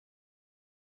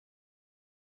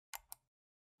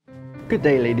Good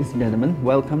day, ladies and gentlemen.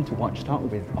 Welcome to Watch Talk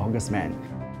with Augustman.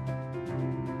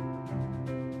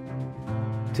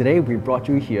 Today we brought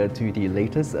you here to the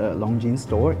latest Longines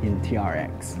store in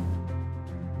TRX.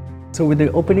 So with the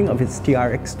opening of its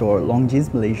TRX store,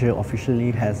 Longines Malaysia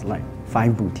officially has like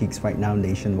 5 boutiques right now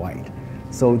nationwide.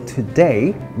 So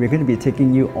today we're going to be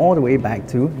taking you all the way back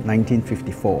to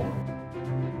 1954.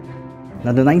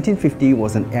 Now the 1950s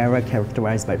was an era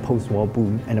characterized by post-war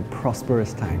boom and a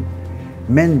prosperous time.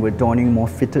 Men were donning more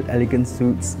fitted elegant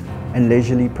suits and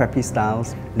leisurely preppy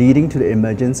styles, leading to the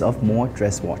emergence of more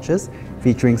dress watches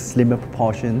featuring slimmer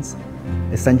proportions,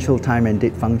 essential time and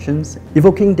date functions.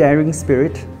 Evoking daring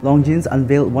spirit, Longines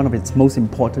unveiled one of its most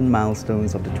important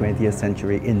milestones of the 20th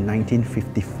century in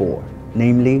 1954,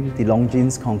 namely the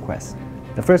Longines Conquest,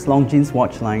 the first Longines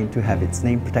watch line to have its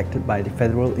name protected by the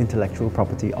Federal Intellectual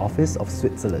Property Office of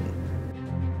Switzerland.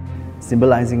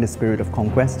 Symbolizing the spirit of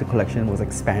conquest, the collection was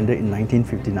expanded in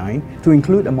 1959 to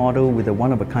include a model with a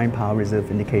one-of-a-kind power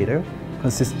reserve indicator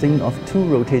consisting of 2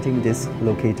 rotating discs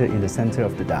located in the center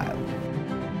of the dial.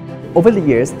 Over the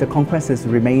years, the Conquest has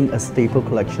remained a staple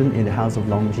collection in the House of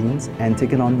Longines and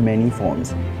taken on many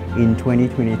forms. In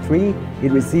 2023,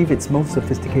 it received its most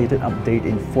sophisticated update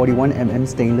in 41mm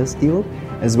stainless steel,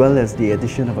 as well as the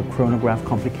addition of a chronograph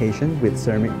complication with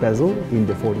ceramic bezel in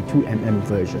the 42mm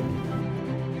version.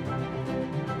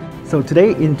 So today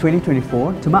in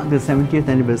 2024, to mark the 70th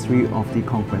anniversary of the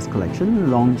Conquest collection,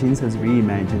 Longines has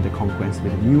reimagined the Conquest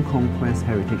with a new Conquest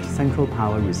Heritage Central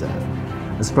Power Reserve.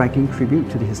 A striking tribute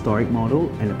to the historic model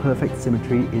and a perfect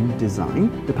symmetry in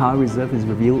design, the Power Reserve is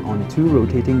revealed on 2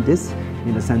 rotating discs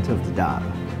in the center of the dial.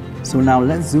 So now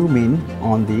let's zoom in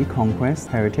on the Conquest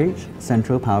Heritage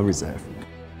Central Power Reserve.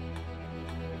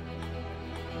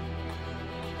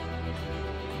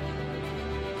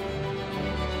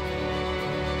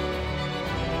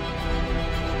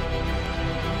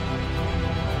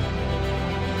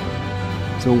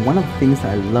 So one of the things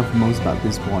that I love most about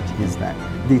this watch is that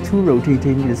the 2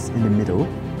 rotating discs in the middle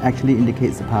actually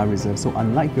indicates the power reserve. So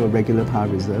unlike your regular power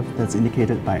reserve that's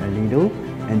indicated by a needle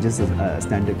and just a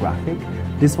standard graphic,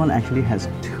 this one actually has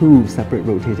 2 separate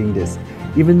rotating discs.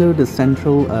 Even though the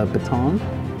central baton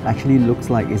actually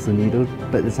looks like it's a needle,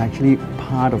 but it's actually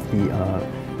part of the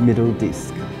middle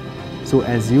disc. So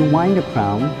as you wind the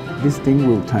crown, this thing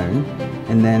will turn,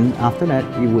 and then after that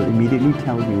it will immediately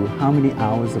tell you how many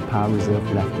hours of power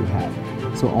reserve left you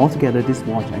have. So altogether this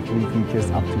watch actually features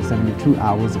up to 72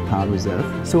 hours of power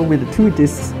reserve. So with the 2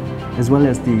 discs, as well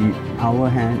as the hour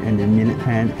hand and the minute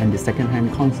hand and the second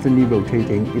hand constantly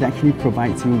rotating, it actually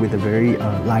provides you with a very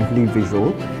lively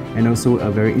visual and also a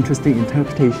very interesting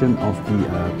interpretation of the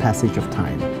passage of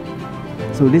time.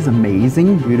 So this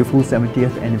amazing, beautiful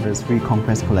 70th anniversary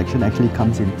Conquest collection actually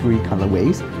comes in 3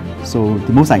 colorways. So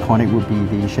the most iconic would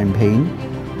be the champagne,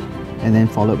 and then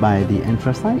followed by the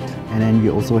anthracite, and then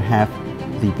you also have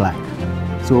the black.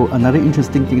 So another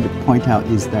interesting thing to point out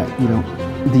is that, you know,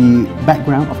 the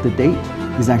background of the date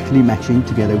is actually matching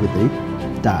together with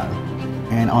the dial.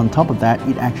 And on top of that,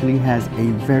 it actually has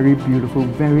a very beautiful,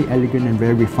 very elegant and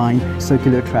very refined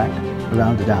circular track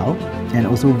around the dial, and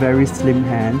also very slim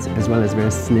hands as well as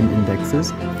very slim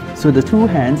indexes. So the 2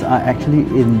 hands are actually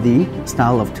in the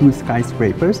style of 2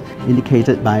 skyscrapers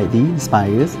indicated by the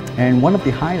spires. And one of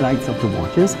the highlights of the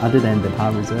watches, other than the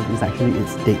power reserve, is actually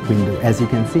its date window. As you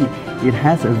can see, it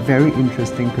has a very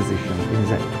interesting position. It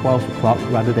is at 12 o'clock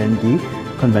rather than the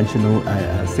conventional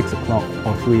 6 o'clock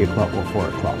or 3 o'clock or 4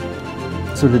 o'clock.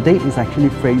 So the date is actually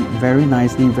framed very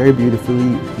nicely, very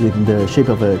beautifully in the shape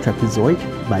of a trapezoid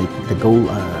by the gold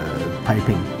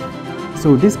piping.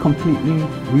 So this completely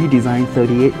redesigned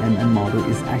 38mm model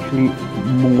is actually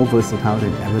more versatile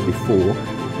than ever before.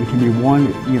 It can be worn,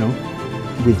 you know,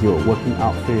 with your working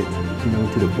outfit, you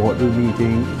know, to the boardroom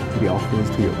meeting, to the office,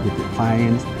 with your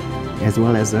clients, as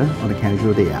well as on a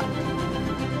casual day out.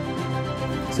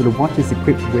 So the watch is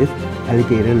equipped with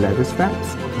alligator leather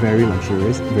straps, very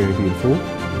luxurious, very beautiful.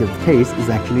 The case is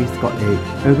actually got a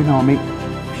ergonomic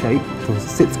shape, so it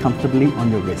sits comfortably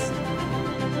on your wrist.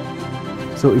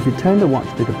 So if you turn the watch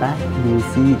to the back, you will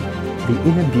see the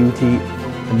inner beauty,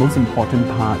 the most important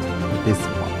part of this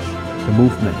watch, the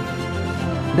movement.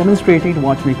 Demonstrating the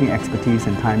watchmaking expertise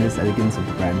and timeless elegance of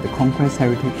the brand, the Conquest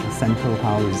Heritage Central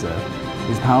Power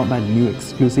Reserve is powered by the new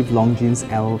exclusive Longines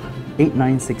L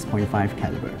 896.5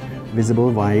 caliber, visible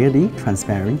via the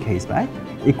transparent caseback.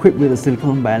 Equipped with a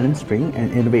silicone balance string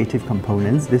and innovative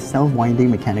components, this self-winding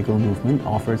mechanical movement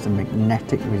offers a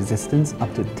magnetic resistance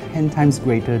up to 10 times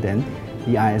greater than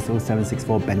the ISO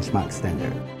 764 benchmark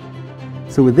standard.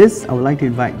 So with this, I would like to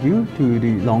invite you to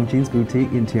the Longines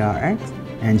boutique in TRX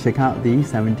and check out the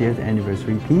 70th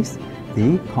anniversary piece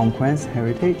the Conquest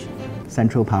Heritage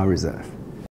Central Power Reserve.